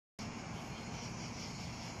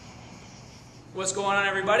What's going on,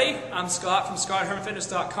 everybody? I'm Scott from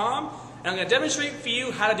ScottHermanFitness.com, and I'm going to demonstrate for you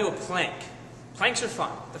how to do a plank. Planks are fun.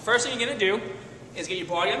 The first thing you're going to do is get your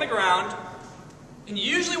body on the ground, and you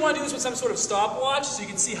usually want to do this with some sort of stopwatch so you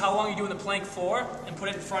can see how long you're doing the plank for, and put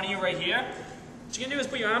it in front of you right here. What you're going to do is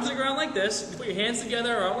put your arms on the ground like this, you put your hands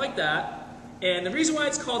together or out like that, and the reason why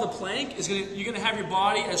it's called a plank is you're going to have your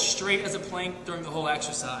body as straight as a plank during the whole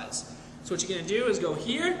exercise. So what you're going to do is go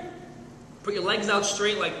here, put your legs out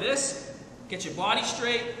straight like this, get your body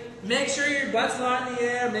straight, make sure your butt's not in the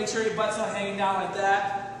air, make sure your butt's not hanging down like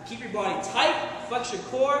that. Keep your body tight, flex your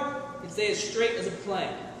core, and stay as straight as a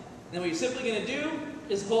plank. And then what you're simply going to do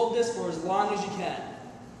is hold this for as long as you can.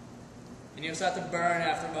 And you'll start to burn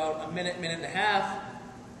after about a minute, minute and a half.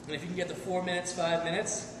 And if you can get to 4 minutes, 5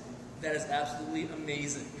 minutes, that is absolutely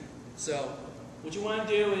amazing. So what you want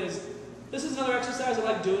to do is, this is another exercise I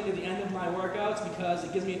like doing at the end of my workouts because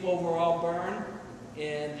it gives me an overall burn.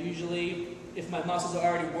 And usually, if my muscles are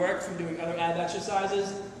already worked from doing other ab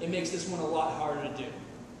exercises, it makes this one a lot harder to do.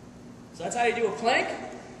 So that's how you do a plank.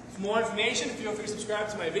 For more information, feel free to subscribe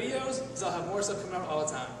to my videos, because I'll have more stuff coming out all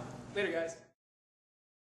the time. Later, guys.